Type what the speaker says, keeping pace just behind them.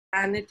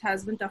and it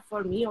has been tough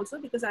for me also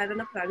because I run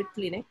a private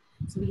clinic.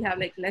 So we have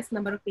like less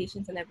number of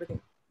patients and everything.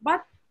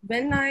 But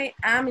when I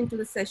am into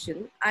the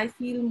session, I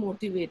feel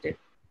motivated.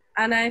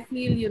 And I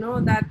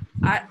feel, that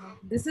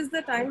this is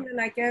the time when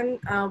I can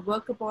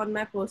work upon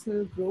my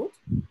personal growth.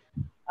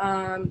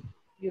 um,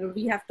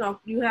 we have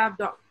talked you have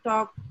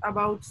talked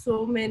about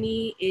so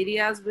many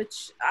areas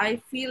which I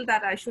feel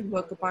that I should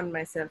work upon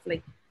myself,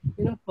 like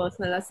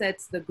personal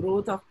assets, the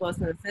growth of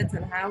personal assets,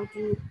 and how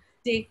to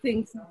take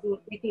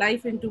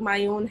life into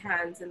my own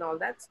hands and all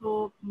that.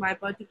 So my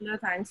particular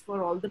thanks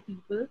for all the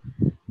people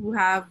who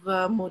have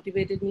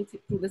motivated me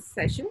through this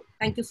session.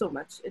 Thank you so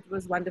much. It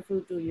was wonderful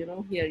to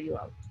hear you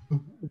out.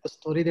 The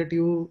story that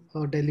you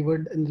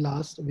delivered in the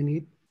last,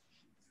 Vineet,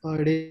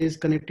 it is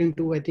connecting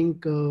to, I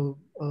think,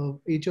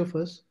 each of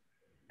us,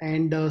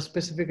 and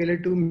specifically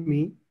to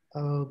me,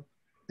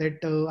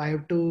 that I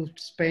have to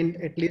spend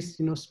at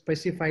least,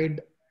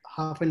 specified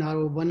half an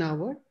hour, 1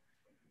 hour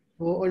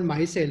on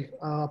myself,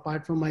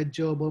 apart from my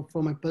job or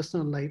for my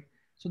personal life.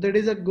 So that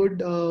is a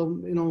good,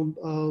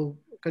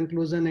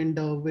 conclusion and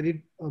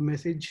very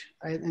message.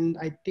 And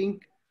I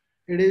think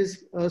it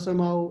is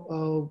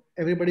somehow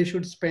everybody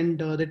should spend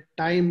the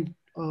time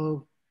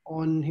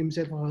on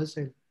himself or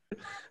herself.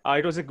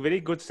 It was a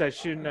very good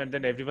session, and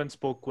then everyone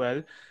spoke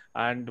well.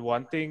 And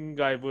one thing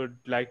I would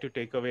like to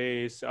take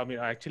away is, I mean,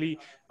 actually,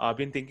 I've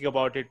been thinking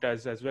about it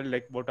as well,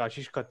 like what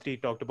Ashish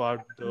Khatri talked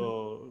about,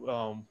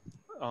 the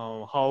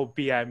how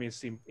PM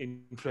is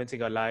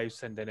influencing our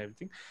lives and then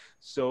everything.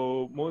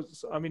 So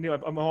I mean,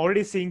 I'm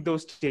already seeing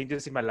those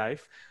changes in my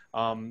life,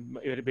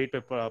 be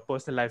it my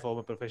personal life or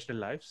my professional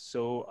life.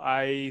 So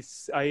I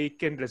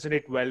can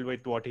resonate well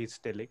with what he's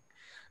telling.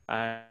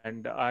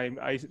 And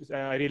I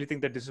really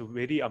think that this is a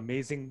very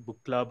amazing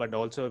book club and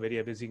also a very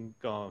amazing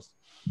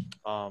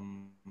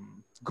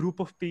group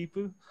of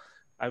people.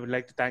 I would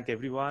like to thank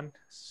everyone.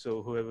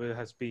 So whoever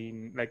has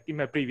been, like in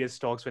my previous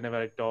talks, whenever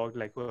I talk,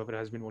 like whoever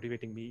has been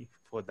motivating me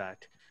for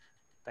that,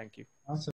 thank you. Awesome.